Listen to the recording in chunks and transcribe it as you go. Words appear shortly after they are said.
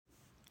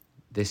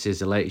This is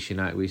the latest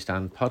United We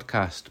Stand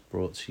podcast,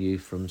 brought to you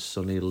from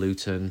sunny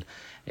Luton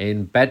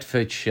in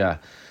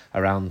Bedfordshire,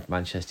 around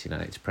Manchester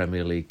United's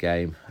Premier League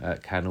game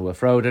at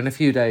Kenilworth Road, and a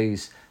few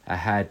days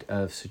ahead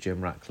of Sir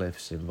Jim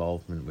Ratcliffe's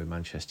involvement with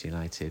Manchester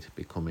United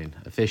becoming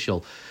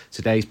official.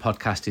 Today's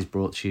podcast is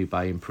brought to you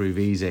by Improve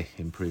Easy.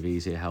 Improve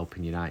Easy are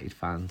helping United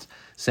fans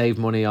save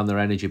money on their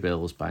energy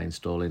bills by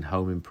installing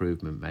home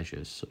improvement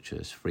measures such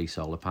as free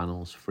solar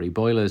panels, free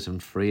boilers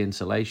and free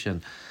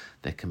insulation.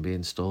 They can be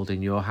installed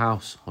in your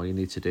house. All you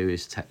need to do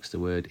is text the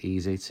word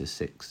EASY to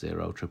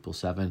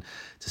 60777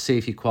 to see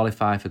if you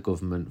qualify for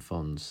government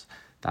funds.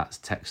 That's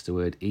text the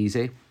word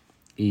EASY,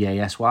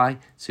 EASY,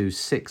 to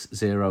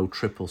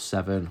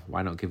 60777.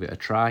 Why not give it a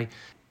try?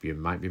 You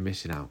might be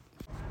missing out.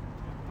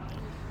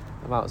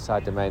 I'm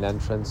outside the main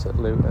entrance at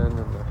Luton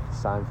and the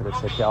sign for the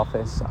ticket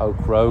office.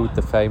 Oak Road,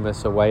 the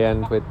famous away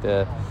end with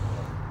the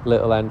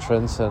little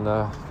entrance, and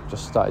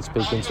just started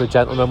speaking to a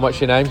gentleman.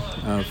 What's your name?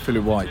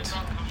 Philip White.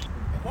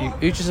 Who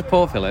do you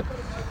support, Philip?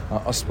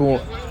 I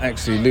support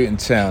actually Luton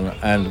Town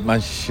and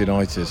Manchester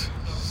United,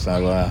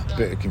 so a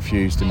bit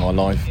confused in my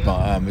life,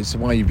 but it's the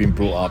way you've been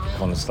brought up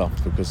kind of stuff,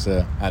 because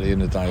at the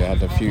end of the day I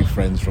had a few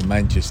friends from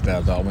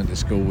Manchester that I went to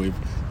school with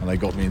and they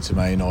got me into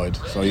Man United,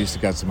 so I used to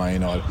go to Man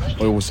United.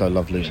 I also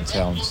love Luton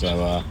Town,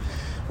 so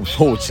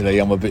unfortunately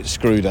I'm a bit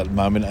screwed at the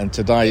moment, and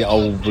today I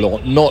will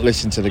not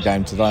listen to the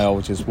game today. I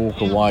will just walk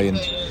away and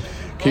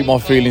keep my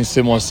feelings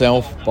to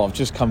myself, but I've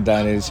just come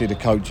down here to see the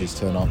coaches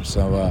turn up,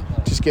 so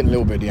just getting a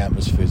little bit of the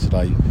atmosphere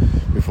today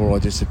before I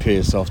disappear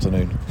this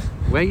afternoon.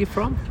 Where are you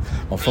from?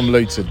 I'm from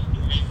Luton,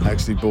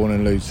 actually born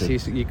in Luton.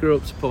 So you grew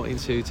up supporting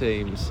two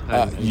teams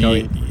and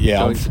going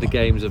to the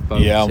games of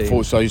both teams?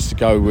 Unfortunately I used to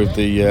go with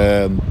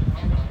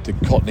the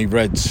Cockney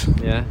Reds.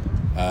 Yeah.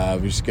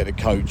 We used to get a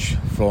coach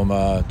from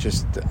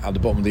just at the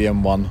bottom of the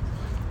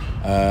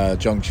M1,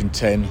 Junction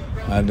 10,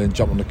 and then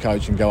jump on the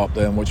coach and go up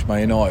there and watch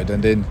Man United,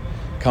 and then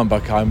come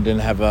back home and then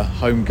have a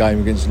home game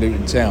against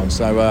Luton Town.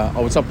 So I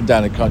was up and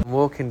down the country. I'm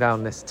walking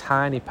down this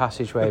tiny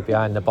passageway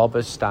behind the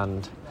Bobbers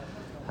stand,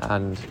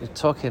 and you're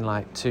talking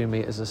like 2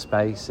 metres of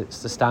space.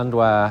 It's the stand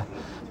where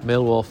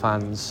Millwall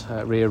fans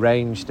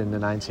rearranged in the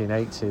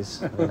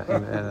 1980s in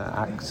an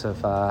act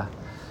of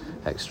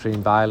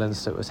extreme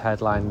violence that was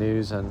headline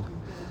news, and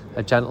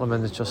a gentleman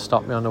has just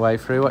stopped me on the way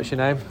through. What's your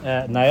name?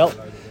 Niall.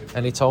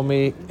 And he told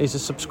me he's a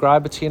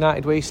subscriber to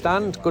United We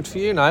Stand. Good for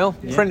you, Niall.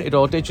 Yeah. Printed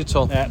or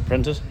digital?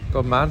 Printed.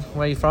 Good man.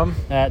 Where are you from?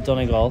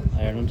 Donegal,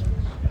 Ireland.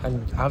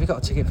 And have you got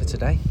a ticket for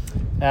today?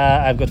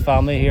 I've got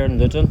family here in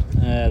Luton.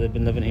 They've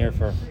been living here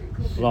for a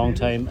long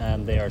time,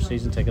 and they are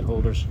season ticket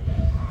holders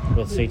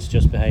with seats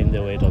just behind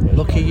the away dugout.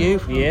 Lucky you.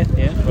 Yeah,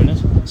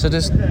 brilliant. So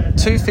there's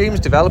two themes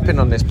developing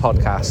on this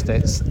podcast.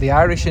 It's the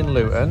Irish in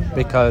Luton,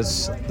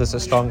 because there's a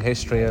strong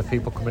history of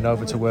people coming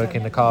over to work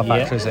in the car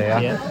factories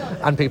here,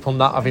 and people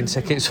not having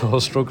tickets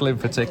or struggling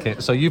for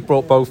tickets. So you've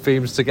brought both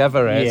themes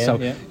together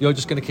here, you're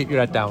just going to keep your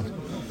head down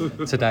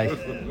today.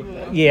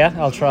 Yeah,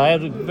 I'll try.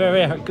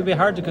 It could be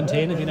hard to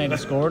contain if United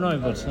score now,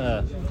 but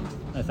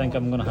I think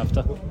I'm going to have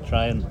to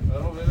try and.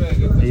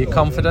 Are you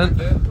confident?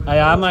 I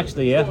am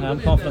actually. Yeah, I'm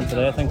confident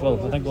today. I think we'll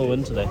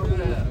win today.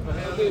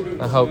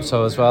 I hope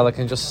so as well. I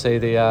can just see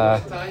the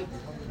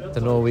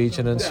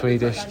Norwegian and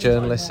Swedish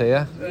journalists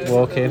here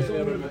walking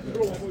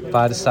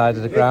by the side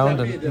of the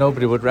ground, and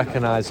nobody would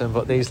recognise them,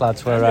 but these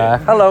lads were.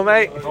 Hello,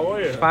 mate. How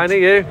are you? Fine, are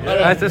you? Yeah.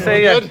 Nice to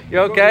see you. Good.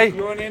 You okay?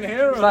 Going in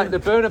here. It's like the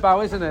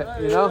Bernabeu, isn't it?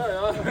 You know.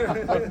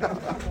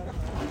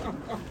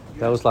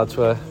 Those lads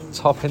were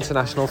top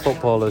international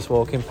footballers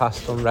walking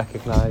past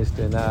unrecognised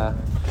in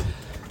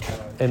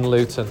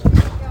Luton.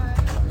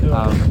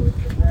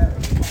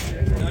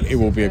 It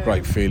will be a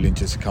great feeling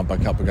just to come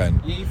back up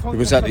again,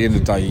 because at the end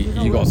of the day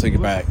you got to think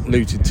about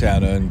Luton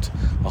Town earned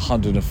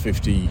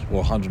 150 or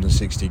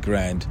 160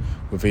 grand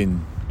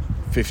within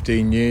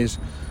 15 years,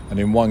 and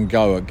in one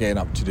go at getting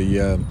up to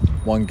the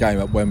one game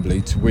at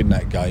Wembley to win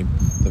that game,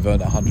 they've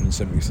earned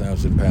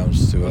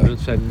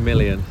 £170,000 to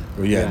million.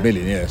 Well,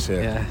 million, yes,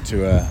 to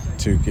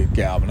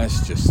get up, and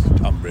that's just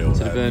unreal.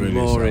 So they've earned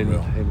really more in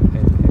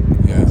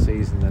one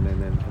season than in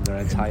their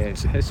entire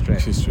history.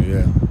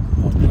 Yeah,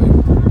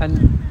 unbelievable.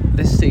 And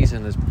this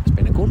season has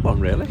been a good one,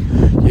 really.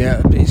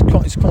 Yeah, it's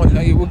quite.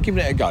 We're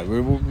giving it a go.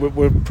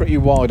 We're pretty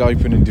wide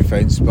open in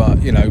defence, but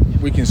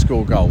we can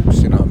score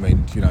goals. You know what I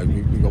mean?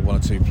 We've got one or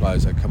two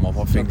players that come off.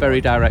 I think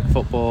very direct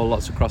football,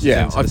 lots of crosses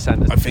into the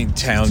centre. I think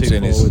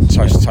Townsend has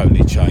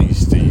totally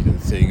changed the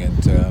thing,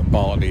 and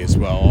Bartley as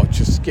well.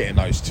 Just getting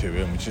those two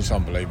in, which is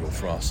unbelievable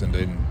for us, and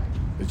then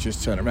it's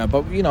just turn around.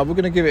 But we're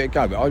going to give it a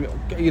go.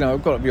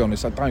 I've got to be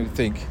honest. I don't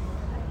think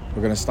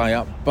we're going to stay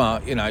up,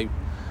 but at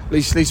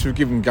least we've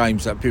given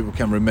games that people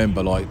can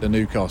remember, like the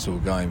Newcastle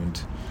game,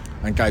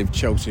 and gave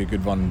Chelsea a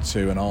good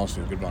 1-2 and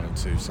Arsenal a good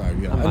 1-2. So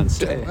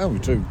we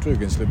drew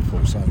against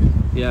Liverpool. So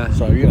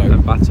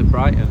and battered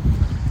Brighton.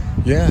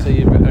 Yeah. So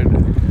you're a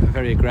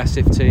very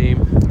aggressive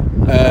team,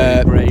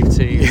 a very brave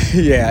team.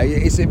 Yeah,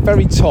 it's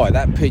very tight.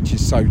 That pitch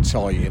is so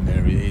tight in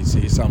there.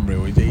 It's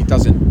unreal. It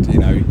doesn't,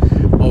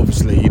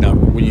 obviously,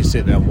 when you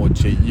sit there and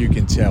watch it, you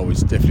can tell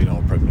it's definitely not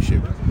a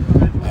Premiership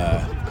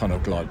kind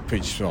of like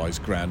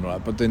pitch-sized ground,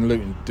 right? But then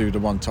Luton do the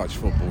one-touch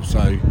football,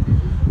 so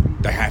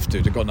they have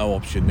to. They've got no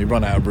option. They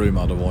run out of room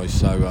otherwise,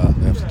 so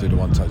they have to do the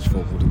one-touch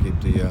football to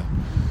keep the,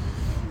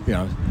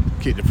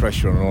 keep the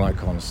pressure on and all that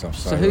kind of stuff.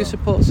 So who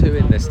supports who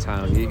in this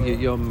town?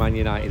 You're Man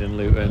United and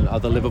Luton. Are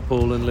the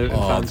Liverpool and Luton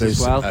fans as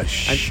well?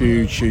 There's a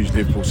huge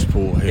Liverpool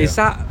support here. Is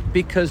that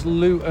because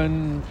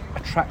Luton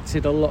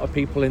attracted a lot of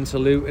people into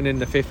Luton in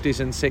the 50s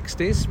and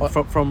 60s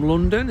from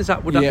London? Would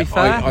that be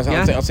fair?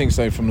 I think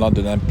so, from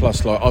London, and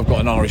plus, like, I've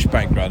got an Irish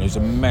background. There's a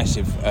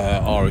massive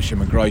Irish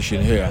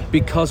immigration here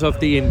because of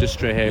the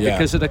industry here,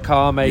 because of the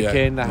car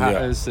making, the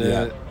hatters.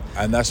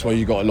 And that's why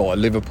you got a lot of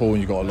Liverpool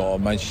and you got a lot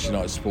of Manchester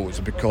United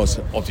supporters, because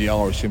of the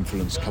Irish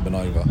influence coming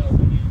over.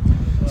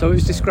 So it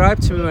was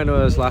described to me when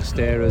I was last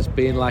here as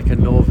being like a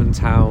northern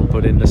town,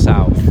 but in the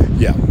south.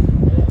 Yeah,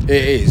 it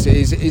is,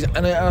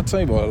 and I'll tell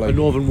you what, like, a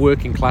northern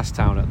working class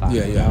town at that.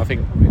 Yeah. I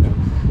think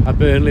a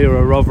Burnley or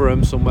a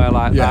Rotherham, somewhere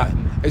like that.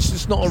 It's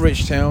just not a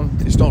rich town.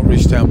 It's not a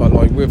rich town, but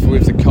like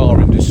with the car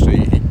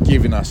industry, it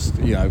giving us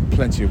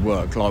plenty of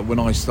work. Like when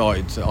I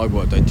started, I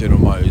worked at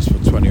General Motors for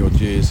 20 odd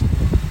years.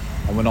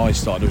 And when I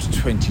started, there was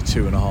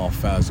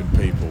 22,500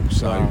 people.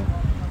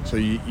 So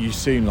you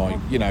seem like,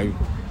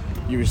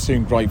 you were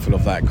soon grateful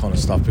of that kind of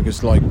stuff,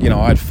 because I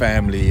had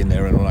family in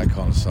there and all that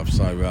kind of stuff.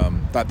 So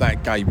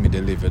that gave me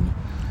the living,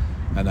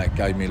 and that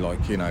gave me to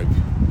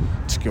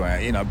go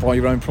out, buy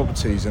your own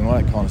properties and all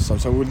that kind of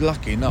stuff. So we're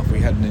lucky enough we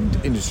had an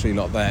industry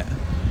like that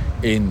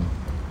in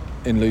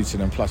Luton,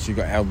 and plus you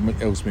got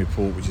Ellesmere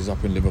Port, which is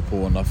up in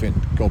Liverpool, and I think,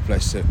 God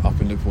bless it, up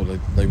in Liverpool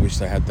they wish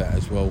they had that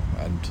as well.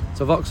 And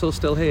so Vauxhall's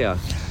still here?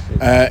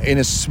 In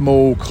a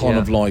small kind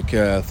of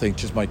thing,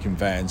 just making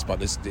vans,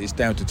 but it's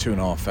down to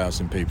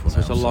 2,500 people so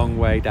now. It's a long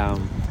way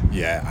down.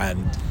 Yeah,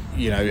 and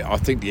I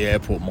think the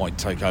airport might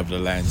take over the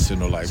land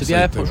sooner or later. So the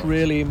airport's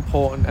really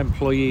important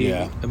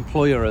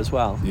employer as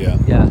well. Yeah.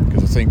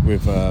 Because I think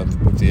with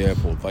the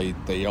airport,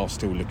 they are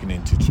still looking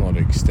into trying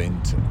to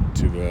extend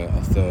to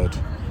a third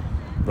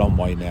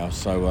runway now.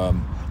 So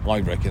I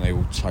reckon they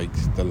will take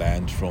the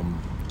land from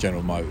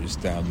General Motors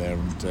down there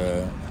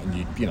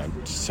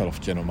and sell off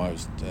General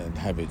Motors and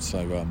have it.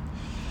 So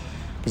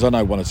because I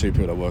know one or two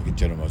people that work in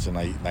General Motors, and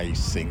they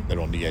think they're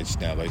on the edge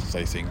now. They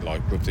think,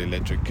 like, with the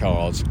electric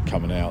cars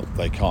coming out,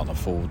 they can't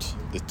afford,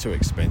 they're too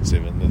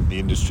expensive, and the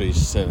industry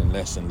is selling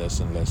less and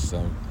less and less.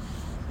 So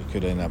it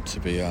could end up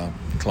to be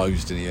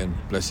closed in the end,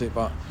 bless it.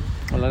 But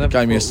it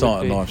gave me a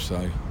start in life.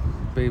 So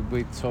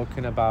we're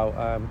talking about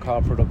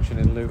car production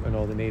in Luton,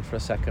 or the need for a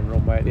second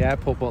runway at the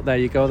airport, but there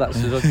you go, that's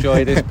the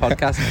joy of this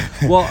podcast.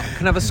 What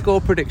can I have a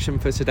score prediction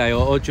for today,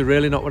 or do you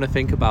really not want to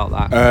think about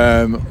that?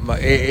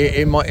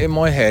 In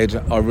my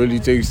head, I really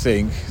do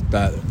think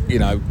that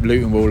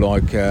Luton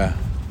will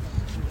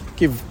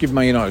give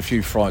Man United a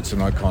few frights and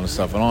that kind of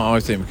stuff, and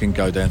I think we can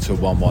go down to a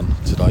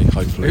 1-1 today,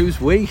 hopefully.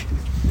 Who's we?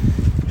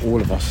 All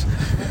of us.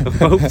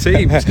 Both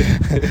teams.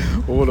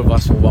 All of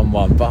us for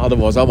 1-1, but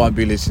otherwise I won't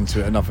be listening to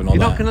it or nothing like that.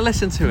 You're not going to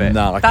listen to it?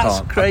 No,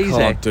 That's crazy.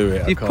 I can't do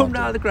it. You've come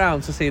down to the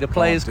ground to see the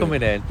players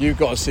coming in. You've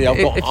got to see.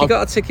 If you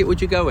got a ticket, would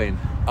you go in?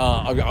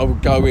 I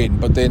would go in,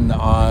 but then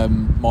I've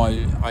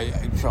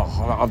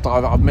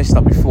messed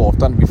up before. I've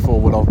done it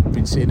before when I've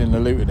been sitting in the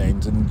Luton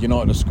end and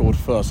United have scored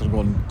first, and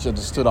I've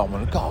just stood up and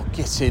went, "God,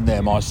 get in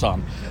there, my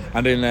son!"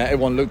 And then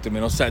everyone looked at me,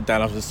 and I sat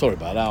down. I said, "Sorry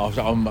about that.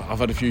 I've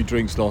had a few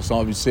drinks last night.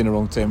 I've been sitting the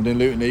wrong team." And then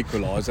Luton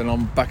equalised, and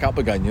I'm back up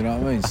again. You know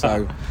what I mean?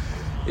 So.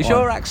 Is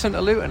your accent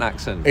a Luton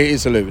accent? It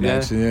is a Luton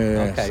accent,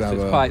 yeah. Okay, so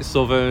it's quite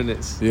southern.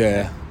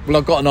 Yeah. Well,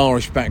 I've got an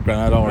Irish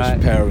background. I had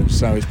Irish parents,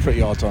 so it's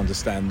pretty hard to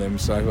understand them.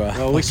 So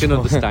well, we can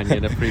understand you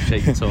and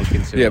appreciate you talking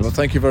to us. Yeah, well,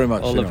 thank you very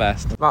much. All the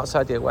best. I'm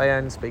outside the away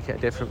end, speaking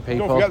to different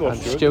people. Don't forget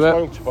those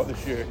and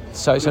Stuart.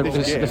 So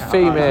the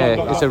theme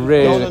here is a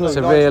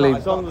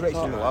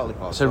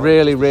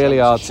really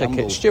hard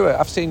ticket. Stuart,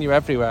 I've seen you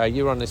everywhere.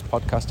 You were on this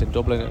podcast in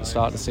Dublin at the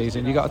start of the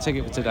season. You got a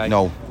ticket for today?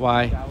 No.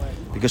 Why?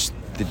 Because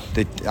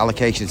the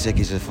allocation of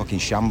tickets are fucking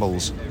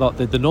shambles. What,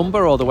 the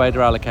number or the way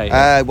they're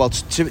allocated? Well,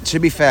 to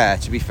be fair,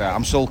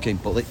 I'm sulking,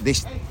 but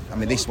this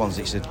one's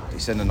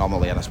it's an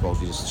anomaly, and I suppose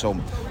we're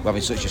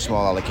having such a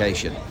small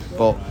allocation.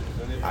 But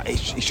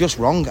it's just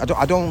wrong.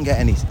 I don't get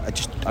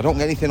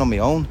anything on my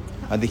own,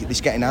 and it's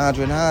getting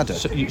harder and harder.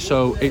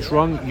 So it's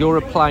wrong. You're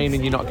applying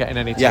and you're not getting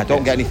any tickets. Yeah, I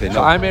don't get anything.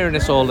 So no. I'm hearing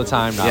this all the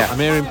time now. Yeah. I'm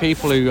hearing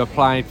people who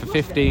applied for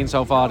 15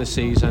 so far this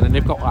season, and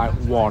they've got like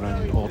one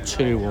or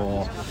two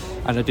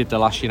and I did the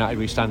last United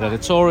We Stand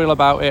editorial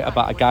about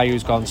a guy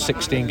who's gone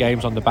 16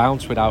 games on the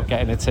bounce without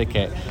getting a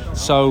ticket.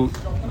 So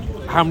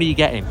how many are you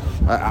getting?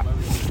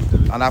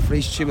 On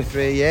average 2 or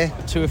 3 a year.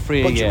 2 or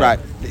 3 a year. Right.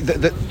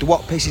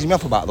 What pisses me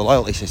off about the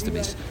loyalty system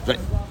is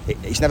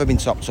it's never been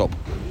topped up.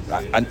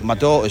 And my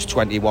daughter's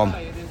 21.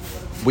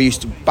 We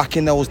used to, back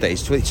in those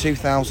days,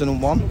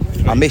 2001.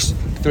 I missed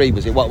 3,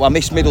 was it? Well, I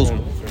missed middles.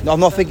 No,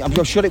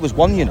 I'm sure it was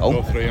 1, you know.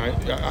 No, 3.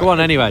 Go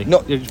on anyway.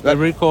 No, we're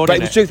recording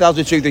it was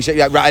 2002, 3, 6,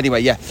 yeah, right, anyway,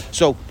 yeah.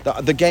 So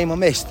the game I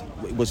missed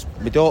was,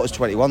 my daughter's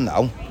 21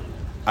 now.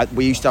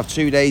 We used to have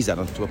 2 days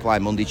then to apply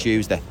Monday,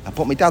 Tuesday. I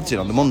put my dad's in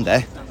on the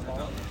Monday.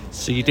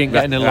 So you didn't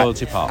get in the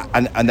loyalty pot?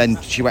 And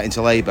then she went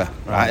into labour,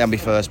 right? And my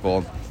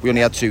firstborn. We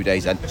only had 2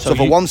 days then. So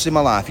for you, once in my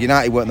life,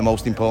 United weren't the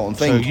most important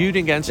thing. So you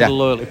didn't get into the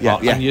loyalty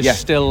pot, and you're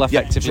still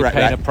effectively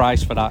paying a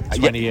price for that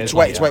 20 years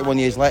later. 21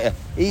 years later.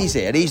 He's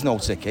here, he's no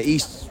ticket,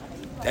 he's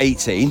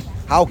 18.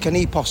 How can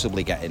he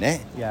possibly get in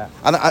it? Yeah.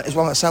 And as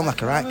well, I sound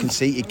like a right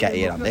conceited get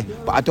here, Andy,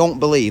 but I don't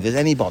believe there's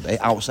anybody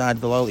outside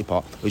the loyalty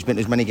pot who's been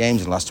to as many games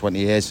in the last 20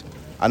 years.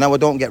 I know I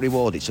don't get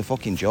rewarded, it's a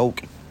fucking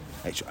joke.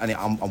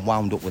 I'm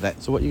wound up with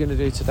it. So what are you going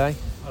to do today?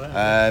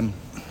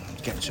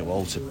 Getting too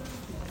old to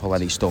pull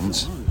any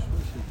stunts.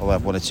 I'll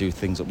have 1 or 2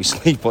 things up my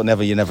sleeve, but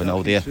you never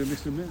know, do you?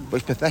 But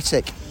it's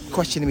pathetic.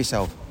 Questioning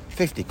myself,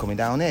 50 coming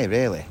down here,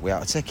 really,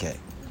 without a ticket?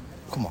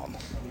 Come on.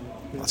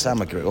 That's how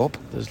I grew up.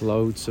 There's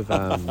loads of...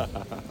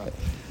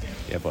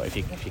 yeah, but if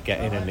you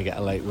get in and you get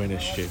a late winner,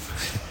 Stu,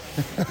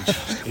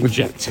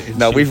 inject it.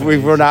 No,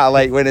 we've run out of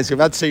late winners. We've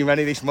had too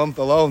many this month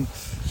alone.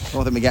 I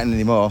don't think we're getting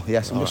any more.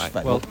 Yes, I'm just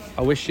fed up.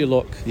 I wish you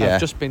luck. Yeah. I've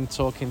just been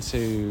talking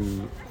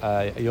to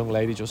a young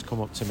lady just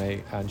come up to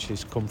me, and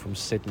she's come from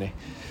Sydney.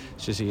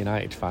 She's a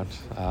United fan.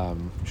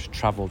 She's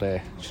travelled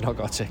here. She's not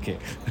got a ticket.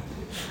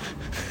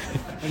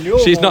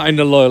 She's not in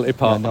the loyalty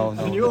pot. No.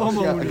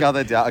 I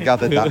gathered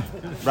that.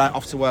 Right,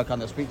 off to work on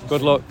the speech.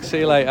 Good luck. See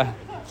you later.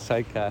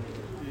 Take care.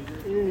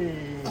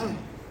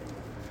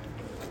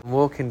 I'm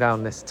walking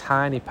down this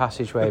tiny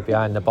passageway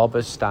behind the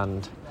Bobbers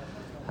stand,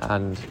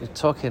 and you're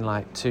talking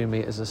like 2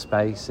 metres of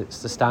space.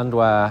 It's the stand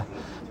where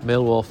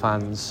Millwall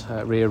fans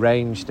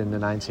rearranged in the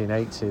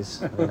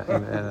 1980s in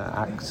an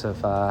act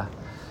of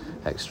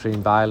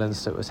extreme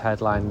violence that was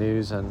headline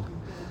news, and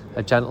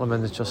a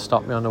gentleman has just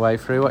stopped me on the way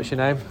through. What's your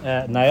name?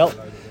 Niall.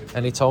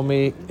 And he told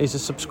me he's a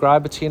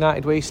subscriber to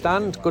United We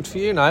Stand. Good for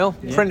you, Niall.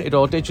 Yeah. Printed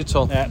or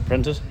digital?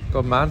 Printed.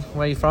 Good man.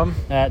 Where are you from?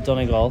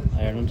 Donegal,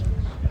 Ireland.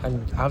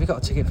 And have you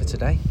got a ticket for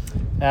today?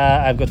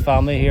 I've got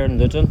family here in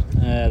Luton.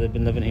 They've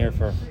been living here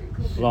for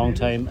a long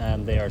time,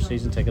 and they are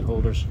season ticket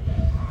holders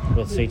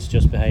with seats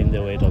just behind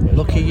the away dugout.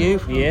 Look at you.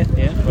 Yeah,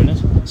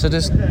 brilliant. So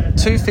there's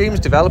 2 themes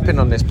developing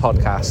on this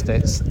podcast.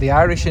 It's the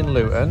Irish in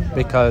Luton,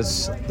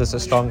 because there's a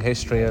strong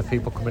history of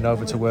people coming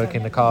over to work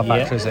in the car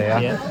factories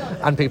here,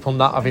 and people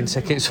not having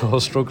tickets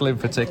or struggling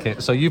for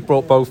tickets. So you've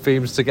brought both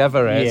themes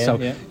together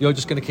here, you're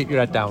just going to keep your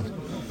head down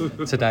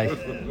today.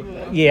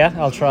 Yeah,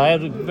 I'll try.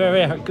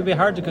 It could be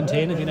hard to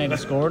contain if United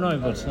score now,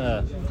 but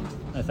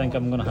I think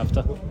I'm going to have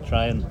to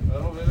try and...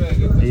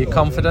 Are you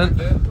confident?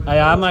 I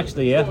am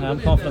actually, I'm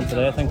confident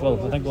today. I think we'll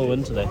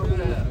win today.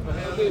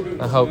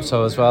 I hope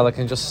so as well. I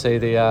can just see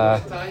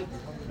the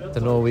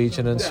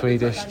Norwegian and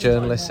Swedish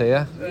journalists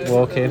here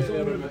walking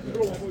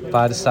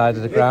by the side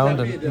of the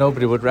ground, and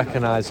nobody would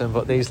recognise them,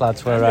 but these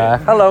lads were...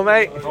 Hello,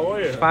 mate. How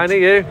are you? Fine, are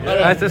you? Hello.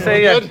 Nice to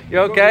see you. You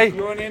okay?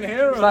 Going in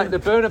here? It's like the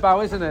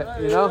Bernabeu, isn't it?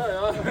 You know?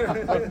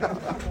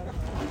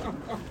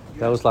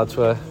 Those lads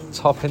were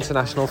top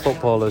international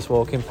footballers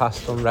walking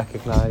past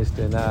unrecognised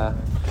in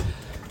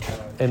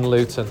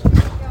Luton.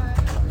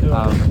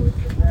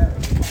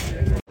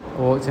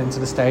 Walked into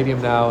the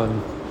stadium now,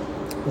 and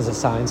there's a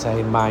sign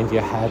saying "Mind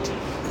your head."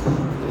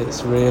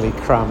 It's really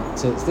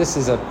cramped. This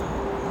is a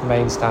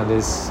main stand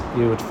as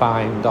you would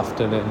find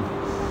often in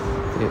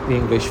the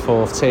English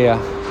 4th tier.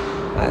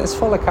 It's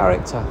full of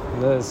character.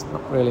 There's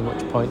not really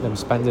much point in them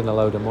spending a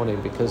load of money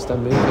because they're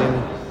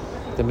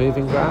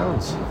moving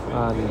grounds,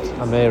 and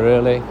I'm here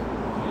early.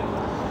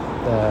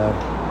 The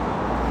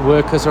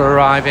workers are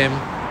arriving,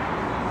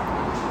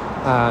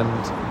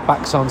 and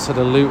backs onto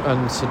the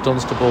Luton to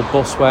Dunstable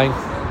busway.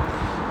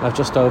 I've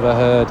just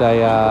overheard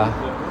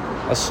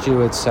a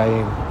steward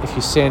saying, if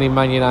you see any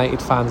Man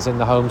United fans in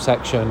the home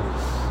section,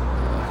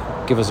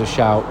 give us a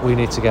shout. We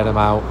need to get them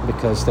out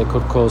because they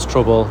could cause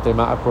trouble. They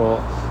might have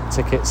brought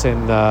tickets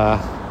in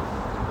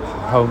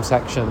home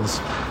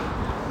sections.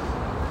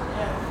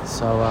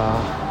 So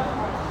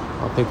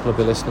people will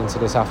be listening to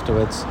this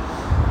afterwards.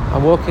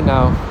 I'm walking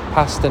now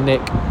past the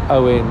Nick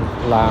Owen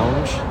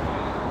Lounge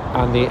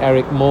and the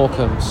Eric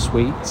Morecambe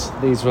Suite.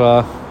 These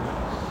were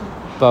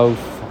both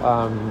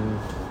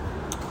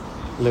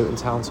Luton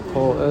Town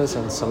supporters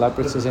and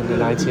celebrities in the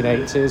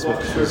 1980s,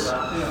 which was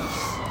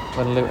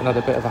when Luton had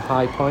a bit of a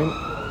high point.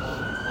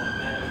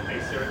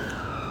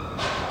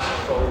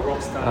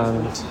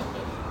 And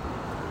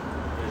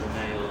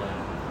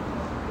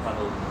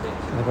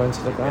they're going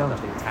to the ground.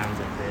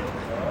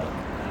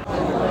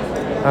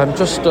 I'm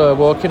just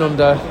walking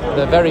under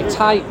the very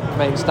tight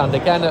main stand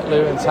again at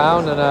Luton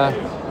Town, and a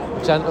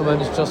gentleman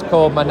has just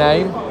called my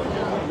name.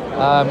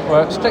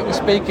 We're strictly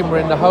speaking, we're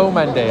in the home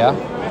end here.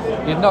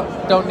 You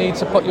don't need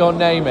to put your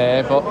name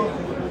here, but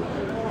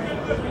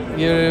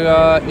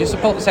you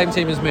support the same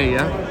team as me,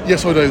 yeah?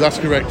 Yes, I do. That's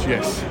correct.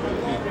 Yes.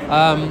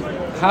 How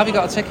have you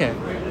got a ticket?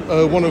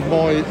 One of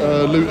my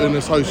Luton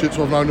associates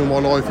I've known all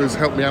my life has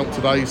helped me out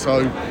today,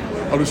 so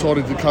I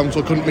decided to come, so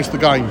I couldn't miss the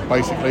game,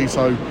 basically.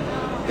 So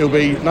it'll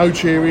be no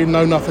cheering,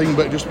 no nothing,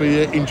 but just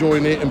be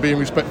enjoying it and being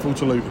respectful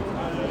to Luton.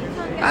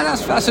 And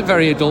that's a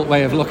very adult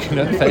way of looking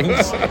at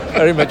things.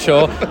 Very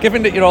mature.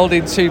 Given that you're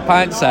holding 2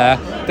 pints there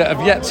that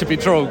have yet to be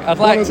drunk, I'd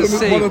like to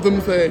see. One of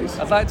them things.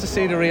 I'd like to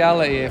see the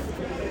reality if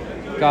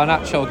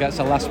Garnacho gets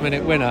a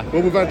last-minute winner.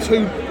 Well, we've had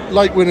 2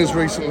 late winners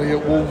recently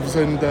at Wolves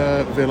and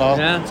Villa.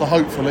 Yeah. So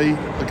hopefully,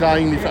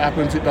 again, if it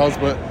happens, it does.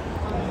 But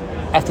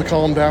I have to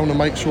calm down and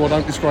make sure I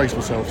don't disgrace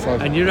myself. So.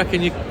 And you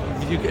reckon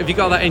have you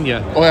got that in you?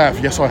 I have.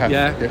 Yes, I have.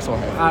 Yeah. Yes, I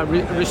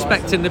have.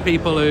 Respecting the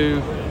people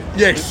who.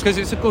 Yes. Because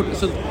it's a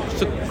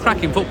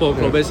cracking football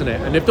club, isn't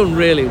it? And they've done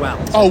really well.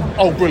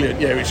 Oh,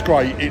 brilliant! Yeah, it's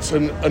great.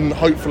 And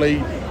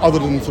hopefully, other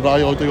than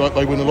today, I do hope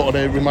they win a lot of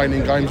their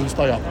remaining games and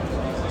stay up.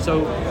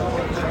 So,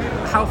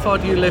 how far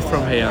do you live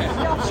from here?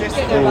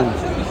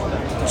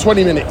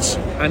 20 minutes.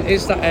 And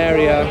is that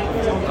area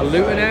a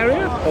Luton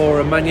area or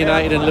a Man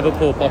United and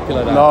Liverpool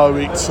popular there? No,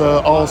 it's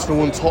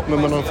Arsenal and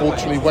Tottenham and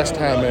unfortunately West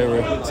Ham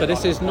area. So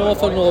this is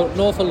north of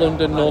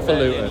London, north of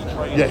Luton.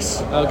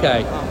 Yes.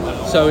 Okay.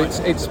 So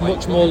it's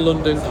much more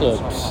London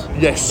clubs.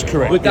 Yes,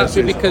 correct. Would that yes,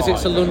 be because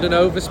it's a London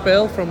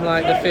overspill from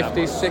like the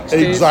 50s,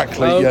 60s?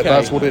 Exactly. Okay. Yeah,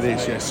 that's what it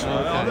is. Yes.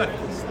 Okay.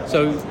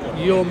 So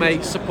your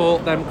mates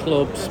support them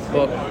clubs,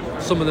 but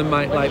some of them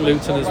might like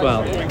Luton as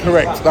well.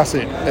 Correct. That's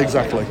it.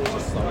 Exactly.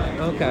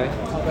 Okay.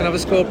 Can I have a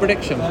score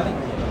prediction?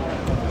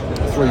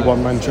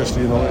 3-1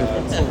 Manchester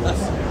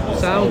United.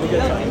 Sound?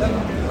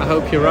 I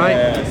hope you're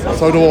right.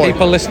 So do I.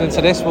 People listening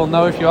to this will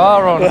know if you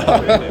are or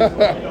not.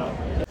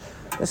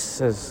 This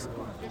is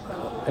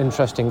an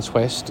interesting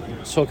twist.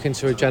 Talking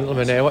to a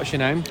gentleman here. What's your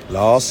name?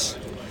 Lars.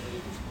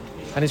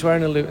 And he's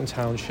wearing a Luton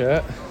Town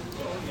shirt.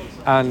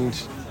 And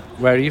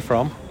where are you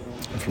from?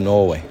 I'm from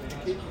Norway.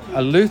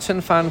 A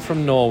Luton fan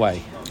from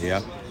Norway.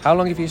 Yeah. How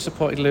long have you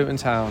supported Luton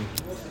Town?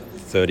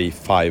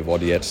 35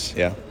 odd years,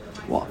 yeah.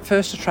 What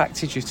first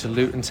attracted you to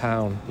Luton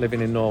Town,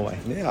 living in Norway?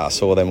 Yeah, I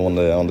saw them on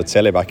the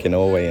telly back in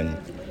Norway in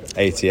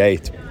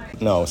 88.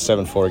 No,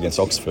 7-4 against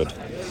Oxford.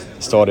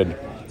 Started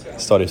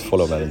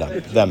following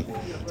them.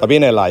 I've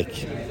been there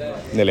like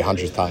nearly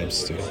 100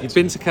 times too. You've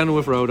been to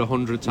Kenilworth Road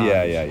 100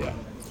 times? Yeah.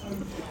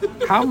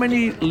 How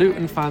many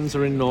Luton fans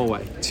are in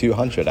Norway?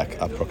 200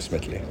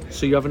 approximately.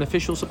 So you have an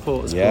official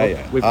supporters club?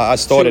 Yeah. I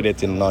started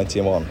it in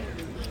 91.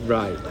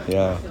 Right.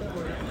 Yeah.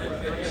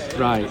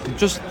 Right.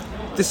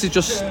 This is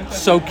just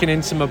soaking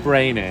into my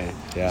brain here.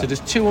 Yeah. So there's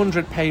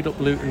 200 paid up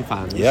Luton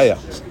fans. Yeah.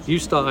 You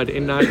started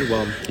in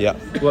 91. Yeah.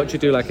 What do you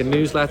do, like a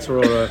newsletter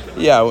or a...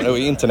 Yeah,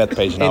 internet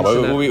page now.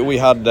 Internet. We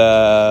had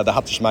the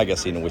Hatters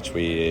magazine, which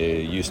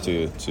we used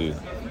to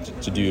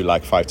do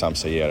like 5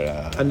 times a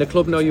year. And the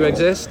club know you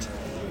exist?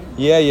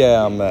 Yeah.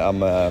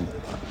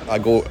 I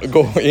go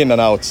in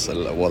and out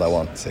what I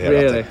want here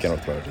Really? at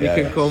Kenilworth Road.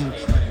 You can come.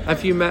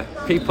 Have you met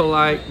people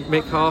like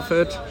Mick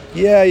Harford?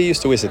 Yeah, he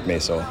used to visit me,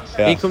 so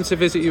yeah. He comes to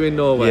visit you in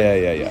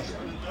Norway? Yeah.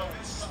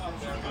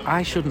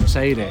 I shouldn't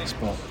say this,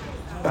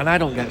 and I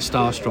don't get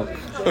starstruck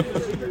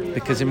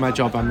because in my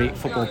job I meet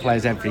football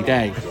players every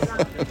day.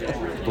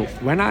 But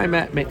when I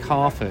met Mick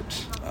Harford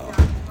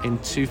in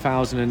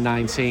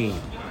 2019,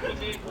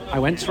 I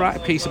went to write a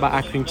piece about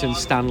Accrington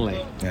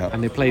Stanley,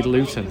 and they played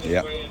Luton.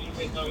 Yeah.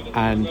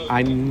 And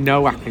I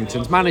know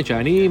Accrington's manager,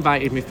 and he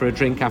invited me for a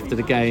drink after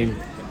the game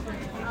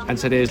and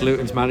said, "Here's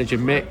Luton's manager,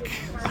 Mick.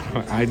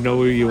 I know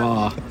who you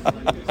are."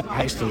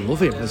 I used to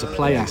love him as a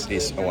player.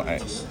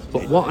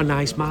 But what a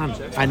nice man.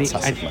 And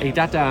he'd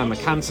had a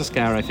cancer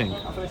scare, I think.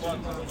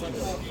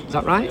 Is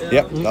that right?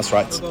 Yeah, that's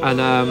right.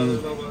 And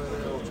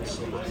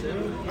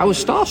I was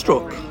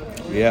starstruck.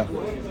 Yeah.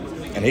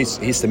 And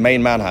he's the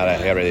main man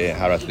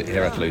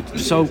here at Luton.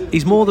 So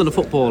he's more than a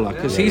footballer,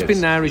 because he's been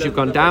there as you've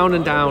gone down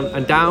and down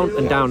and down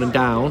and down and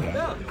down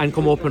and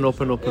come up and up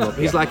and up and up.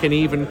 He's like an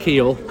even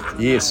keel.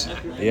 He is,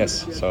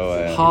 yes.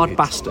 So hard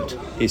bastard.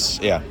 He's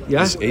a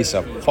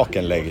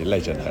fucking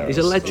legend here. He's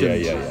a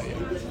legend.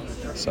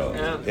 Yeah. So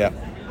yeah.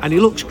 And he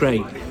looks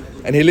great.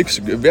 And he looks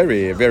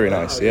very, very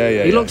nice.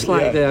 Yeah. He looks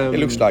like he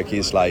looks like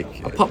he's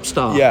like a pop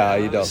star. Yeah,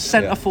 he does.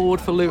 Centre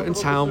forward for Luton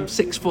Town,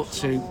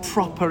 6'2",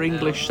 proper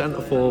English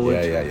centre forward.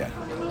 Yeah.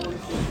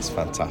 It's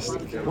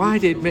fantastic. Why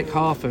did Mick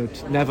Harford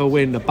never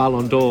win a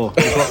Ballon d'Or?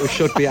 Is what we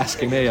should be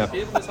asking here.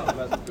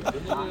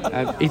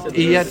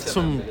 He had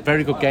some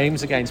very good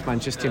games against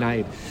Manchester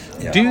United.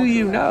 Yeah. Do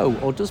you know,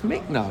 or does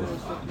Mick know?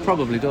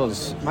 Probably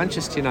does.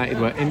 Manchester United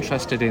were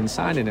interested in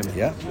signing him.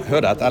 Yeah, I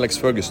heard that. Alex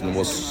Ferguson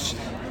was,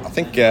 I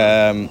think,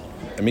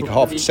 Mick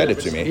Harford said it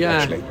to me. Yeah,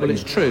 actually. Well,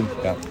 it's true.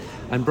 Yeah.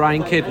 And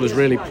Brian Kidd was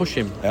really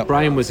pushing. Yeah.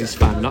 Brian was his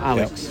fan, not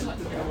Alex.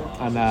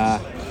 Yeah.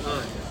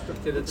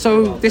 And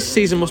so this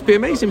season must be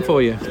amazing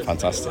for you.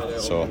 Fantastic.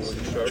 So,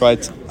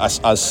 tried. As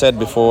I said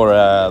before,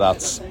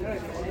 that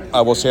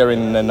I was here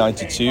in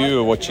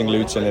 '92 watching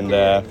Luton in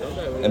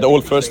the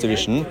old First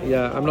Division.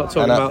 Yeah, I'm not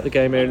talking about the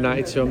game here in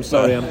 '92. I'm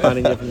sorry, I'm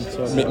banning you from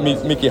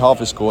talking. Mickey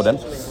Harford scored then,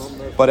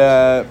 but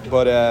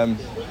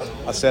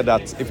I said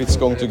that if it's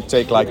going to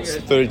take like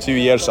 32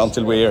 years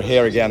until we're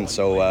here again,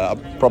 so I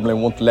probably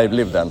won't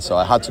live then. So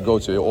I had to go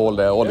to all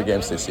the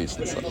games this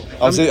season. So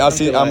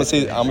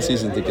I'm a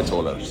season ticket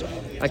holder. So.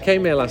 I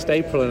came here last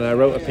April and I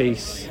wrote a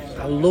piece.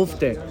 I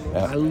loved it.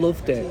 Yeah. I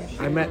loved it.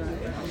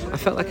 I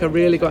felt like I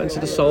really got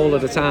into the soul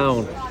of the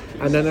town.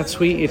 And then I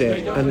tweeted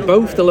it, and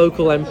both the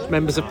local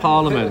members of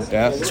parliament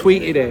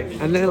tweeted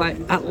it, and they're like,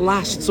 at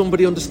last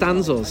somebody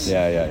understands us.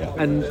 Yeah.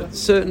 And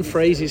certain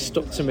phrases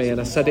stuck to me,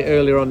 and I said it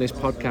earlier on this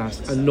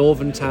podcast, a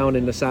northern town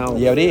in the south.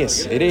 Yeah, it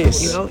is. You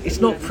know, it's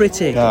not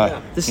pretty. No.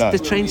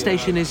 The train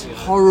station is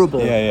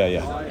horrible.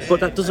 Yeah. But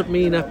that doesn't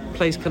mean a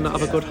place cannot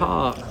have a good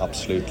heart.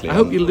 Absolutely. I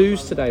hope you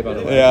lose today, by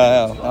the way.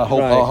 Yeah. I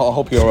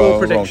hope you're Score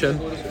prediction.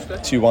 wrong.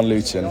 2-1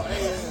 Luton.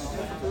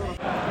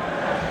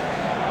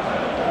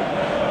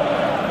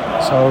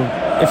 So,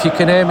 if you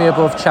can hear me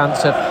above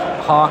chants of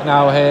heart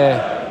now here,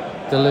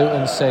 the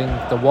Luton sing,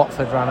 the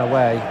Watford ran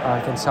away,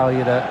 I can tell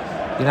you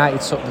that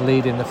United took the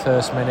lead in the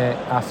first minute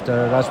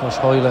after Rasmus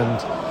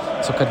Højlund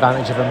took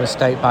advantage of a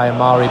mistake by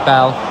Amari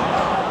Bell.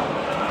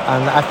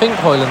 And I think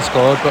Højlund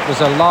scored, but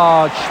there's a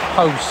large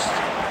post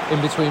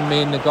in between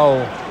me and the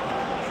goal.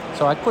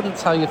 So I couldn't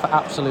tell you for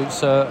absolute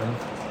certain.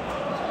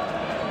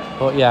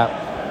 But yeah,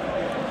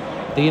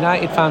 the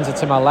United fans are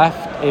to my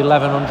left,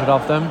 1,100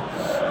 of them.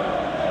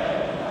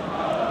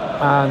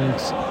 And,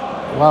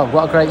 well,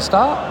 what a great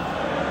start.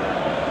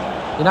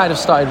 United have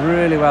started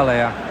really well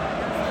here.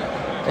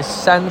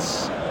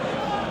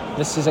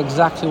 This is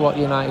exactly what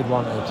United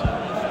wanted.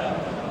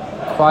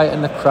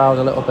 Quieten the crowd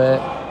a little bit.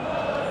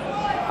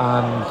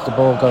 And the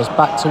ball goes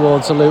back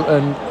towards the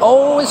Luton.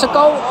 Oh, it's a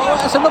goal!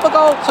 Oh, it's another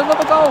goal!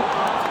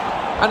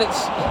 And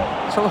it's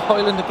from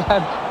Højlund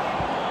again.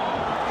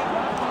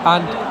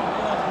 And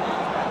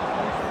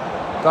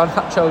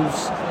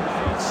Garnacho's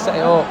set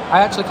it up. I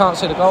actually can't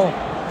see the goal.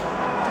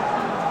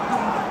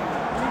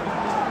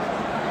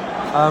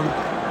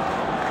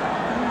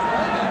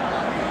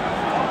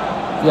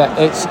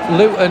 It's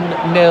Luton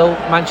 0,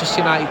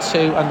 Manchester United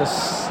 2, and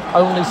there's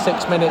only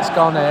 6 minutes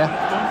gone here.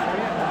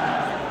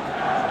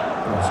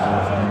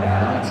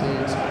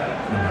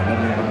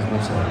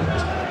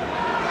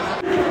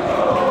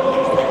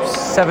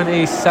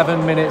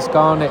 77 minutes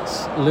gone.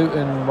 It's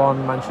Luton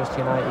 1, Manchester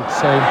United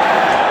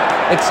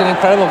 2. It's an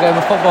incredible game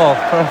of football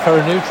for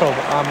a neutral.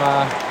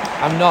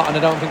 I'm not, and I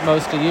don't think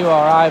most of you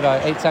are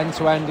either. It's end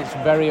to end. It's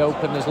very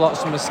open. There's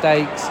lots of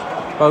mistakes.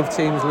 Both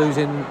teams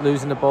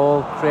losing the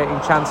ball,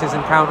 creating chances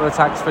and counter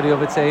attacks for the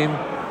other team.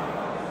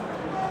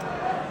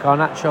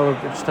 Garnacho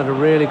just had a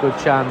really good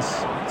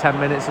chance 10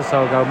 minutes or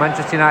so ago.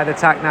 Manchester United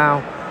attack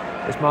now.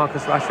 As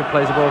Marcus Rashford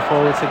plays the ball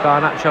forward to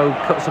Garnacho,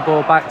 cuts the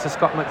ball back to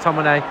Scott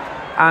McTominay,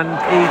 and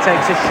he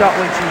takes a shot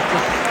which is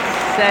just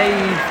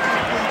saved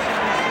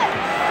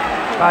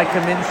by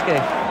Kaminsky,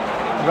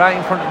 right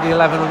in front of the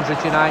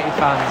 1,100 United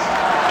fans.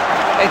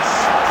 It's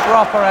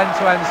proper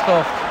end-to-end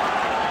stuff.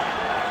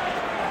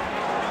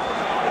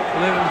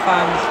 Luton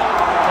fans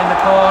in the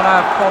corner,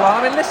 full on.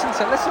 I mean, listen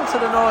to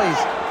the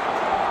noise.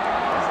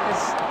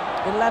 It's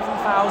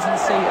 11,000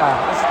 seater.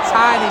 It's a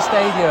tiny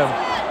stadium,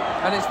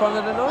 and it's one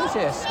of the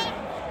noisiest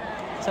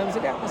in terms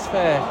of the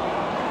atmosphere.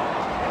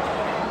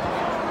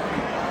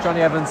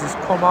 Johnny Evans has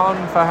come on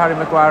for Harry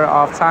Maguire at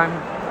half-time.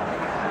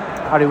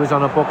 Harry was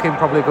on a booking,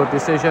 probably a good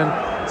decision.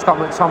 Scott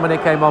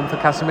McTominay came on for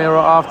Casemiro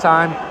at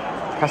half-time.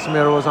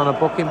 Casemiro was on a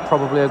booking,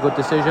 probably a good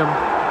decision.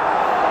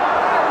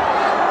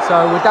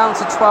 So we're down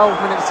to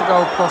 12 minutes to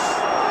go plus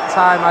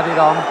time added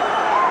on.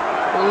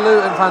 But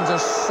Luton fans are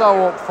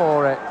so up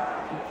for it.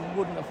 You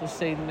wouldn't have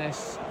foreseen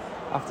this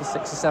after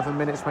 6 or 7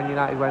 minutes when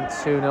United went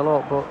 2-0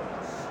 up. But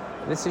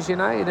this is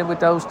United, and with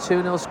those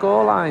 2-0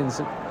 score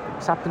lines,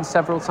 it's happened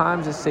several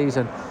times this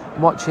season.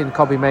 I'm watching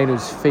Kobbie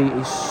Mainoo's feet,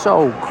 he's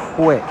so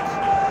quick.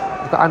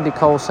 I've got Andy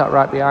Cole sat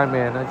right behind me,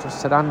 and I just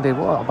said, Andy,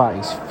 what about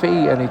his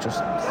feet? And he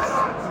just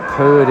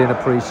purred in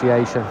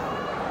appreciation.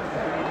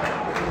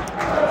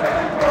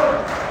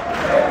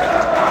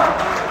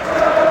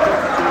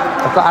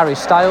 I've got Harry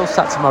Styles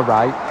sat to my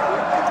right,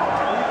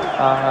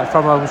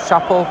 from Holmes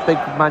Chapel, big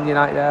Man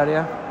United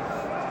area.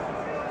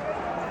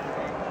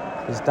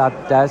 His dad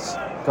Des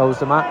goes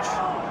the match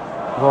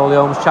with all the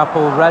Holmes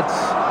Chapel Reds,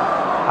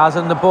 as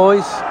in the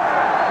boys.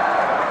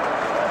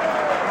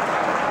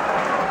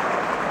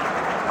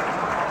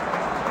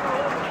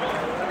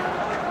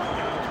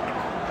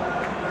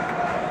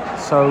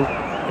 So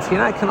if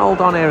United can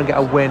hold on here and get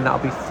a win, that'll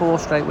be 4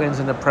 straight wins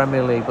in the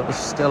Premier League, but there's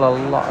still a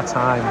lot of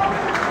time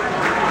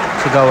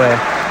to go here.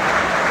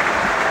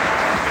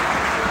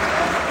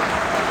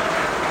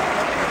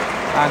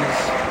 And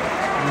it's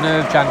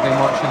nerve-jangling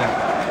watching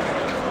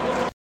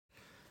it.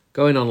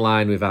 Going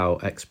online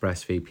without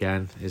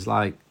ExpressVPN is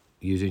like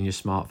using your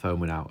smartphone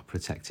without a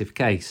protective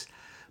case.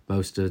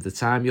 Most of the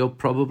time you'll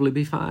probably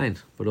be fine,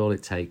 but all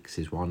it takes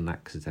is one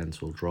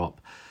accidental drop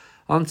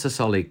onto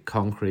solid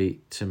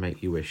concrete to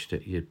make you wish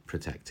that you'd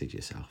protected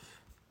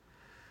yourself.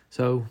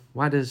 So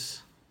why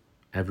does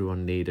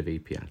everyone need a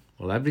VPN?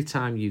 Well, every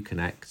time you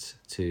connect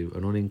to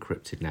an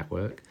unencrypted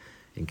network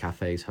in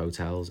cafes,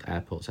 hotels,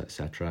 airports,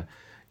 etc.,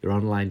 your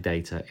online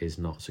data is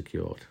not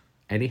secured.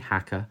 Any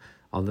hacker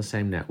on the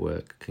same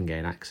network can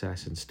gain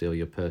access and steal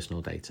your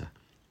personal data,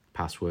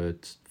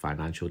 passwords,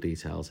 financial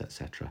details,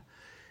 etc.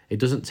 It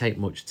doesn't take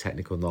much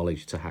technical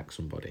knowledge to hack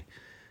somebody.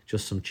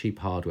 Just some cheap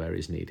hardware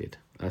is needed.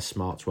 A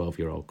smart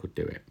 12-year-old could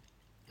do it.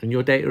 And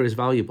your data is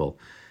valuable.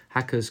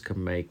 Hackers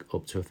can make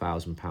up to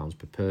 £1,000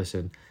 per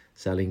person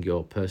selling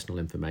your personal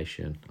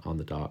information on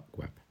the dark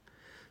web.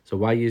 So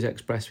why use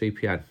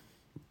ExpressVPN?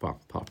 Well,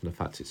 apart from the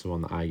fact it's the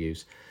one that I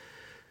use.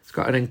 It's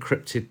got an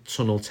encrypted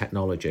tunnel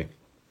technology,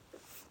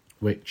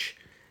 which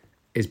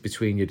is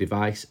between your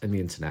device and the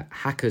internet.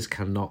 Hackers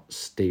cannot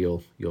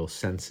steal your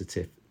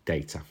sensitive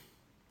data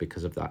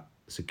because of that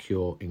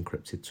secure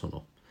encrypted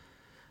tunnel.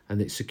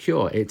 And it's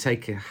secure. It'd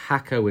take a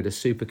hacker with a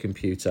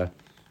supercomputer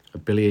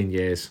 1 billion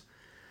years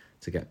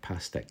to get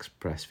past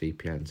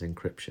ExpressVPN's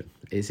encryption.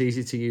 It's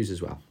easy to use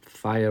as well.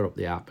 Fire up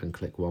the app and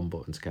click one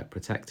button to get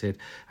protected.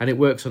 And it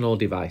works on all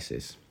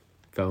devices,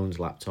 phones,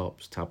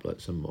 laptops,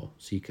 tablets and more.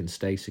 So you can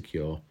stay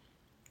secure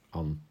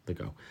on the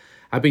go.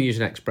 I've been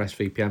using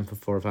ExpressVPN for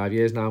 4 or 5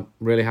 years now.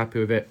 Really happy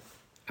with it.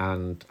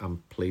 And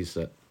I'm pleased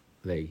that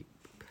they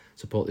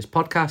support this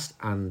podcast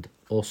and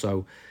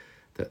also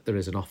that there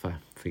is an offer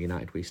for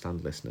United We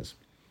Stand listeners.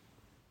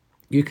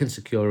 You can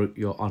secure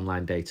your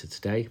online data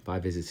today by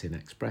visiting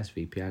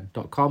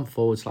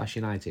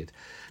expressvpn.com/United.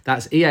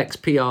 That's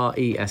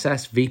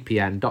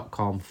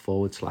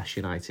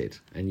expressvpn.com/United.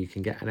 And you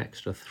can get an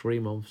extra 3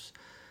 months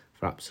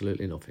for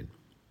absolutely nothing.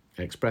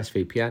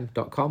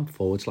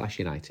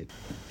 expressvpn.com/United.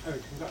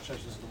 Eric,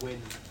 congratulations on the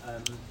win.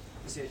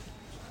 It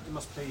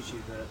must please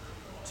you that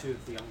 2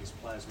 of the youngest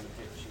players on the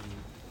pitch, in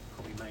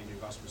Kobbie Mainoo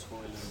and Rasmus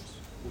Højlund,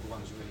 were the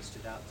ones who really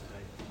stood out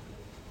today?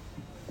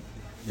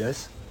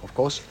 Yes, of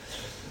course.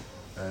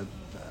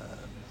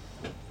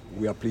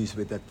 We are pleased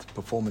with that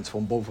performance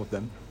from both of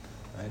them.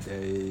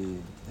 They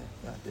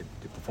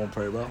performed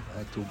very well.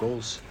 2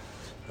 goals.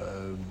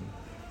 I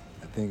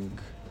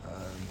think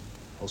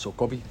also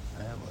Kobbie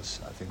was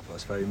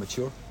very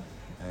mature,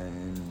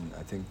 and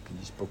I think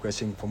he's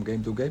progressing from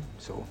game to game.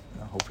 So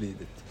hopefully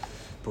that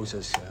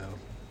process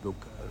will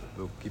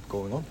keep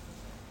going on.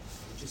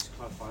 Just to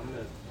clarify, on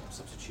the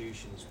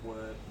substitutions,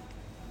 were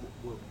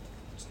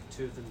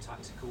 2 of them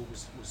tactical?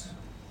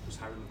 Was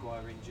Harry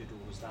Maguire injured, or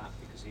was that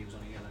because he was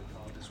on a yellow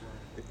card as well?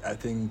 I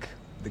think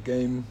the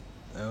game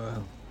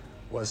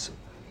was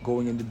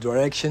going in the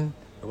direction.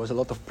 There was a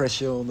lot of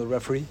pressure on the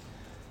referee,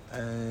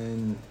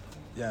 and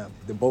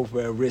they both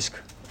were a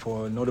risk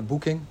for another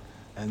booking.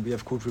 And we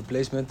have good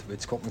replacement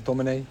with Scott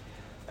McTominay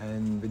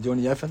and with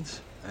Johnny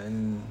Evans,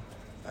 and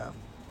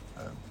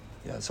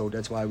so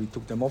that's why we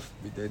took them off.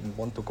 We didn't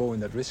want to go in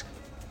that risk.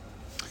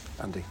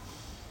 Andy.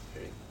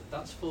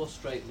 That's 4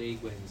 straight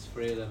league wins,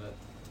 3 of them at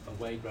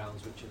away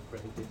grounds, which are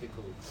pretty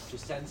difficult. Do you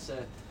sense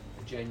a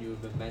genuine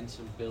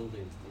momentum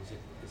building? Is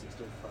it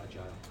still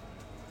fragile?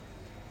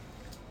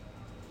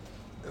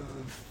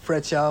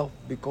 Fragile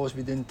because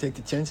we didn't take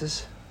the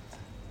chances.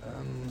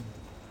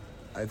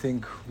 I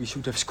think we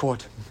should have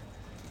scored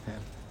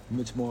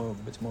many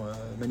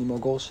more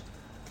goals.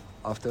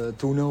 After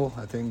 2-0,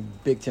 I think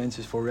big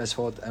chances for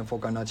Rashford and for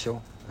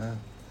Garnacho,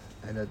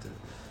 and that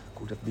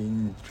could have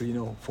been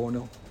 3-0,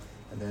 4-0.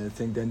 And then I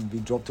think then we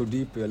dropped too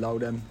deep. We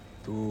allowed them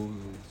to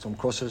some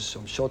crosses,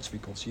 some shots. We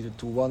conceded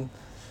 2-1,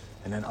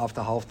 and then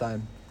after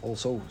halftime,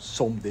 also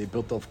they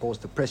built of course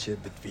the pressure,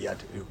 but we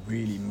had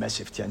really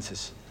massive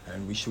chances,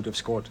 and we should have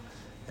scored.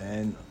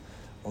 And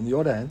on the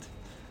other hand,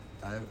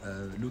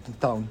 Luton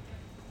Town,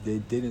 they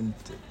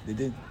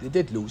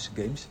did lose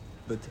games,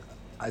 but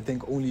I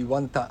think only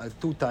 2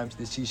 times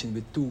this season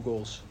with 2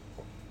 goals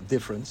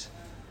difference.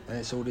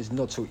 So it is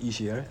not so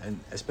easy here, and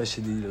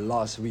especially the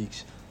last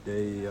weeks,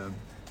 their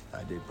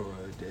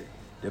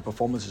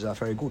performances are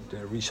very good,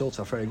 their results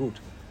are very good,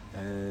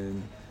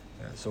 and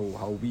so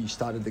how we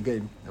started the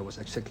game, that was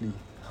exactly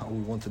how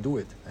we want to do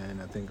it,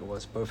 and I think it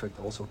was perfect.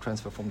 Also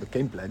transfer from the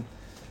game plan,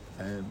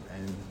 and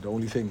the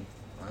only thing,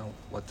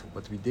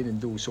 what we didn't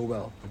do so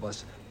well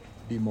was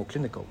be more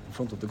clinical in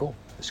front of the goal,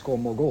 score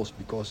more goals,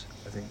 because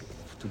I think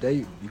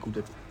today we could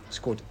have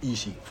scored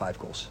easy 5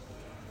 goals.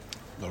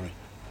 Laurie.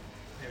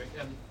 Eric,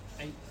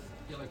 8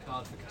 yellow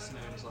cards for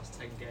Casemiro in his last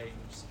 10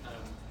 games.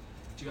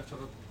 Do you have to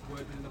have a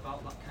word with him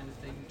about that kind of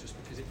thing, just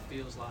because it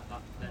feels like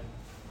that then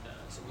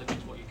sort of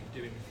limits what you can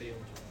do in the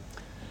field?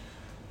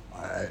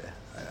 I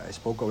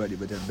spoke already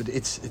with him, but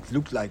it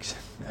looked like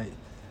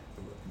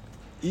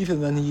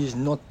even when he is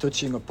not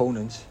touching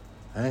opponents,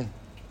 he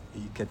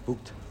get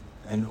booked,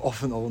 and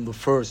often on the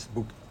first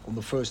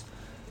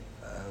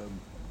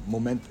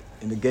moment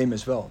in the game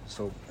as well.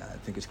 So I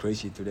think it's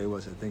crazy. Today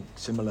was, I think,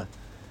 similar.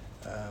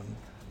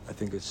 I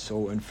think it's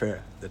so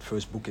unfair, that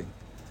first booking,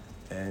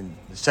 and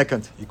the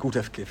second he could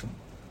have given,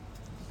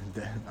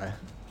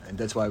 and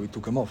that's why we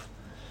took him off.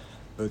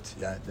 But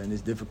then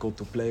it's difficult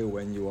to play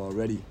when you are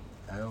ready,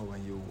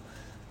 when you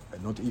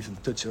not even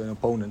touch an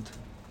opponent,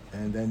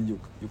 and then you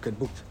get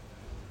booked.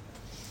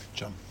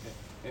 John.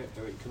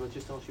 Eric, can I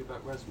just ask you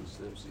about Rasmus?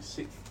 It was his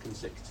 6th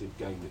consecutive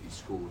game that he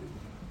scored in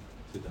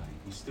today.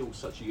 He's still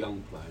such a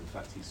young player. In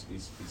fact, he's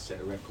set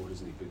a record,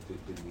 hasn't he,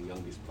 being the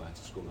youngest player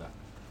to score that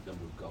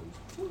number of goals.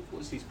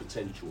 What is his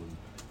potential, and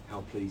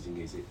how pleasing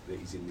is it that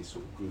he's in this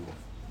sort of groove?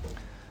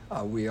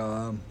 We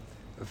are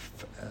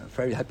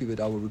very happy with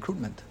our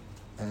recruitment,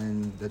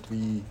 and that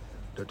we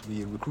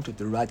recruited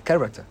the right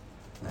character,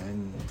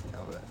 and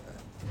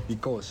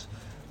because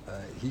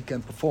he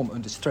can perform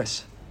under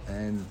stress.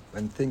 And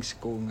when things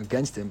going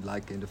against him,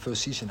 like in the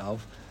first season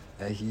half,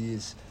 he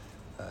has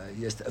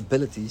the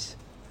abilities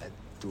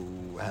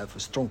to have a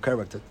strong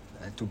character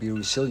and to be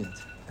resilient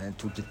and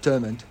to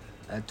determined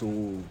and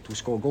to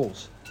score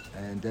goals.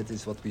 And that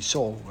is what we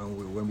saw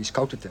when we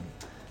scouted him.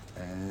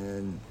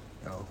 And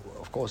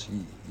of course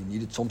he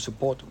needed some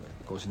support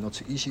because it's not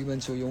so easy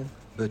when so young,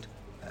 but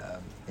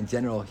in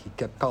general he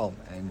kept calm,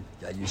 and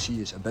you see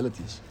his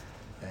abilities.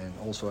 And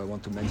also I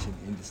want to mention,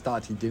 in the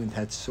start he didn't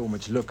have so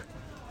much luck.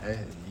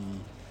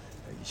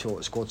 He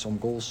scored some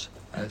goals.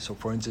 So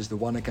for instance, the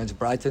one against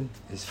Brighton,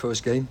 his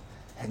first game,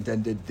 and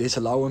then they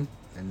disallow him,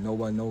 and no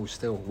one knows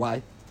still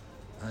why.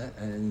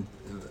 And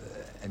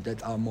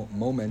that are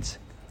moments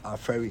are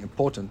very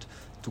important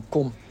to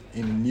come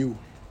in a new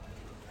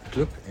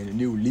club, in a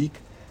new league,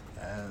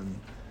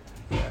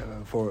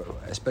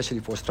 especially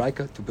for a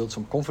striker, to build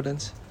some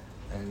confidence.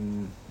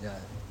 And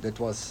that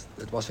was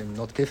him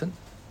not given.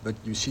 But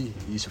you see,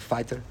 he's a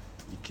fighter.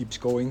 He keeps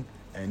going,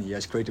 and he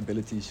has great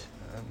abilities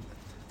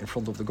in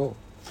front of the goal.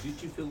 Do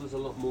you feel there's a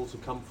lot more to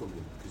come from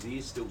him, because he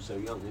is still so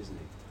young, isn't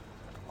he?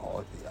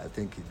 Oh, I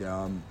think there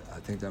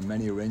are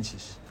many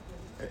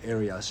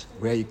areas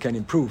where he can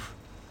improve,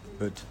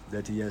 but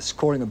that he has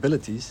scoring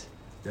abilities,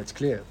 that's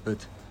clear.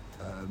 But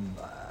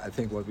I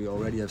think what we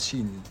already have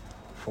seen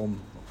from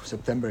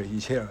September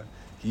he's here,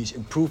 he's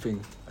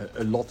improving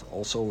a lot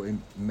also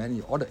in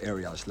many other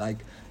areas, like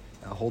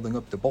holding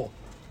up the ball.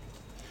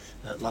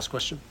 Last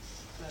question.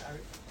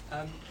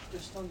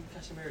 Just on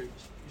Casemiro,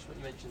 just what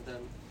you mentioned,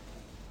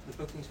 the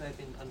bookings may have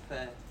been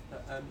unfair,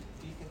 but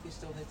do you think he's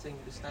still hitting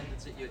the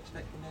standards that you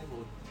expect from him,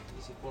 or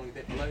is he falling a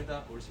bit below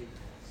that, or is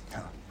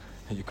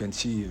he? You can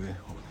see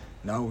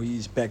now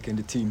he's back in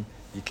the team.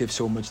 He gives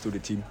so much to the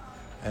team,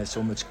 has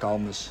so much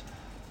calmness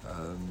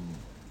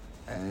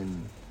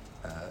and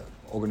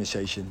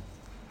organization.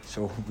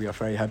 So we are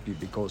very happy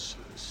because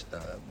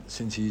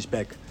since he is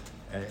back,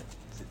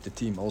 the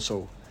team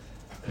also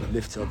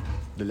lifts up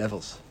the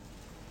levels.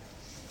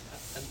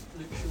 And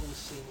Luke Shaw was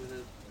seen with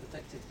a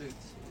protective boot.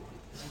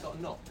 Has he got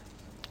a knock?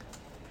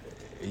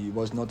 He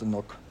was not a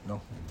knock,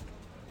 no.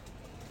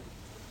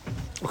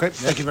 Okay,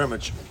 thank you very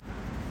much.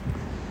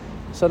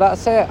 So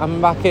that's it.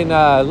 I'm back in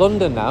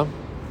London now.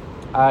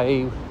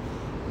 I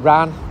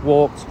ran,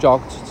 walked,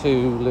 jogged to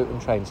Luton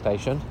train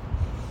station,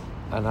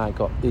 and I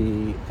got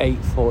the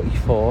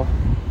 8:44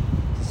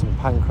 to St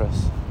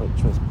Pancras,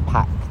 which was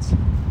packed,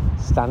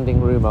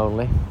 standing room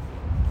only.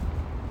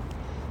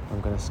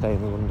 I'm going to stay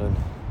in London,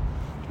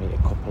 meet a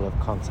couple of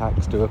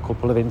contacts, do a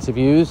couple of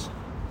interviews,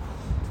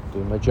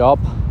 do my job,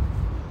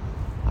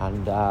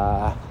 and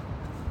got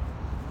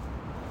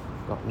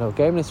no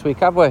game this week,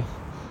 have we?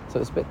 So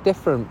it's a bit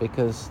different,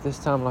 because this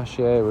time last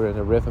year we were in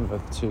a rhythm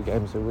of 2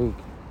 games a week,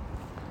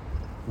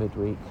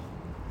 midweek,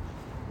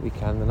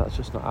 weekend, and that's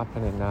just not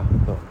happening now.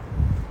 But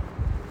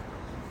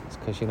it's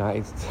because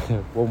United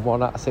won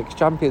 1 out of 6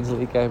 Champions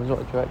League games.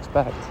 What do you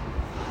expect?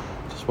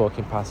 Just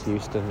walking past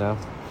Euston now.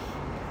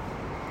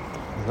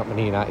 There's not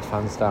many United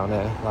fans down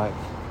here. Like,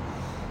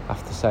 I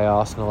have to say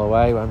Arsenal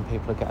away when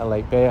people get a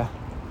late beer.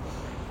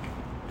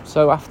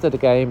 So after the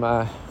game,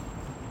 right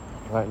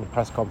in the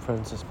press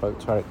conference, I spoke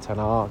to Eric Ten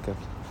Hag and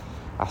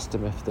asked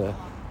him if the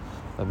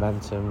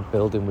momentum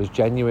building was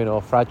genuine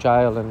or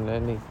fragile,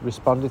 and he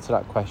responded to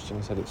that question.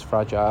 He said it's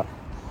fragile.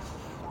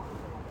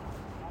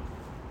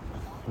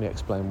 And he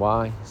explained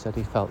why. He said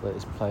he felt that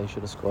his players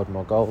should have scored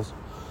more goals.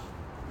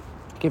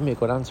 Give me a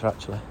good answer,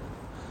 actually.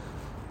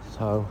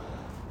 So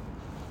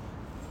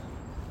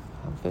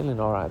I'm feeling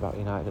all right about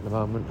United at the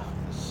moment.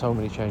 There's so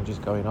many changes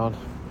going on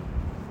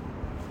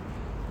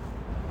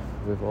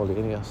with all the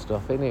Ineos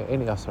stuff.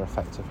 Ineos are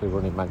effectively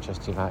running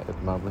Manchester United at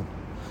the moment,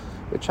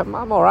 which I'm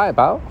all right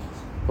about,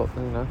 but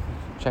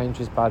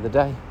changes by the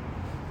day,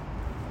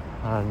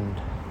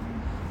 and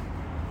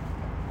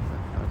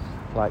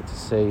I'd like to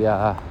see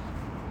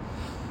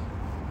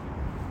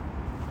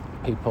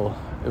people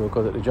who are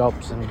good at the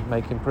jobs and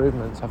make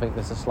improvements. I think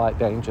there's a slight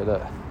danger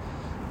that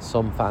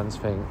some fans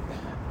think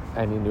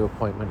any new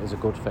appointment is a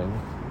good thing,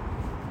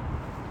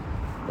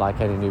 like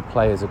any new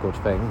player is a good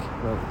thing.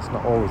 Well, it's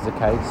not always the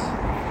case.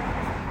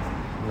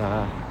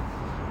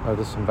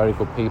 There's some very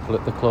good people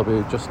at the club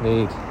who just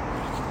need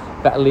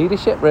better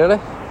leadership, really,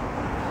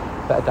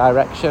 better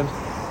direction,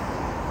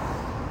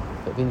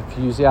 a bit of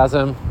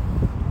enthusiasm.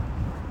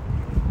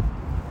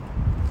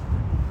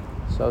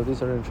 So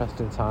these are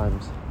interesting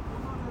times.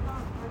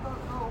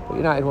 But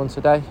United won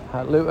today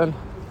at Luton,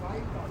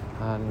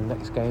 and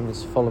next game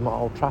is Fulham at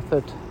Old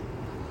Trafford.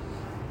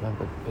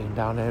 Remember being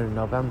down here in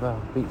November,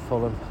 beat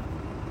Fulham.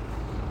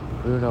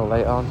 Bruno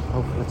late on,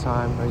 hoping the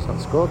time where he's not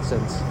scored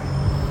since, if I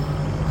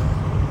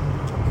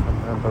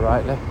remember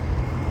rightly.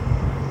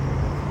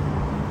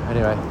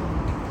 Anyway,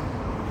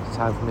 it's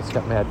time for me to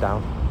get my head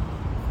down.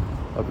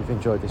 Hope you've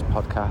enjoyed this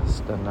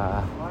podcast, and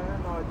the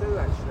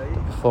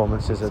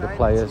performances of the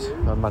players.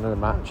 My man of the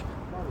match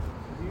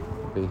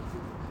will be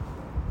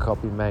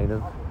Kobe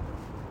Mainham,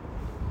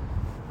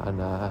 and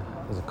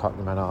there's a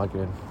Cockney man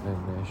arguing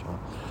in the shot.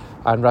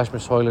 And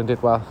Rasmus Højlund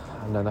did well,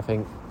 and then I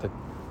think the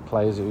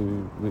players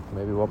who we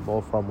maybe want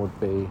more from would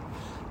be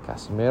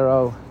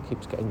Casemiro,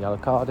 keeps getting yellow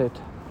carded.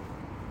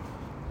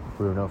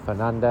 Bruno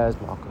Fernandes,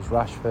 Marcus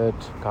Rashford.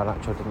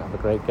 Garnacho didn't have a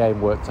great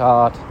game, worked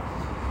hard.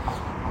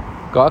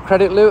 Got to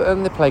credit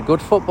Luton, they play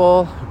good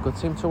football, a good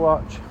team to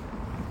watch.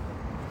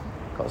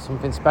 Got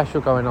something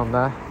special going on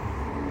there.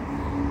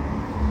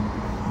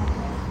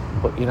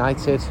 But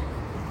United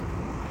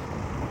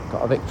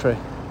got a victory.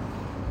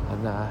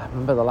 And I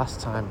remember the last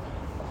time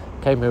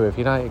I came here with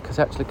United, because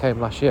I actually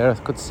came last year, I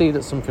could see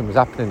that something was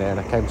happening here and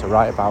I came to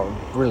write about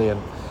it.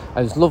 Brilliant.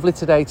 And it's lovely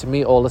today to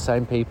meet all the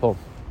same people.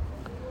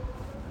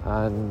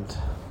 And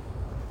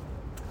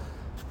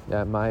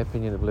yeah, my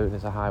opinion of Luton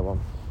is a high one.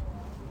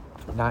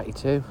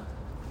 92.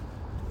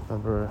 I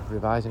remember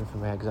revising for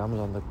my exams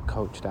on the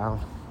coach down.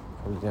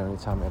 Probably the only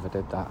time I ever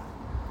did that.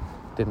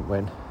 Didn't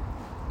win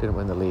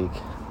the league.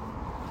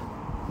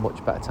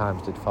 Much better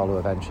times did follow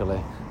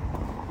eventually.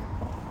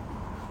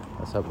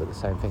 Let's hope that the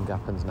same thing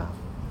happens now.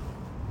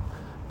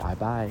 Bye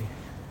bye.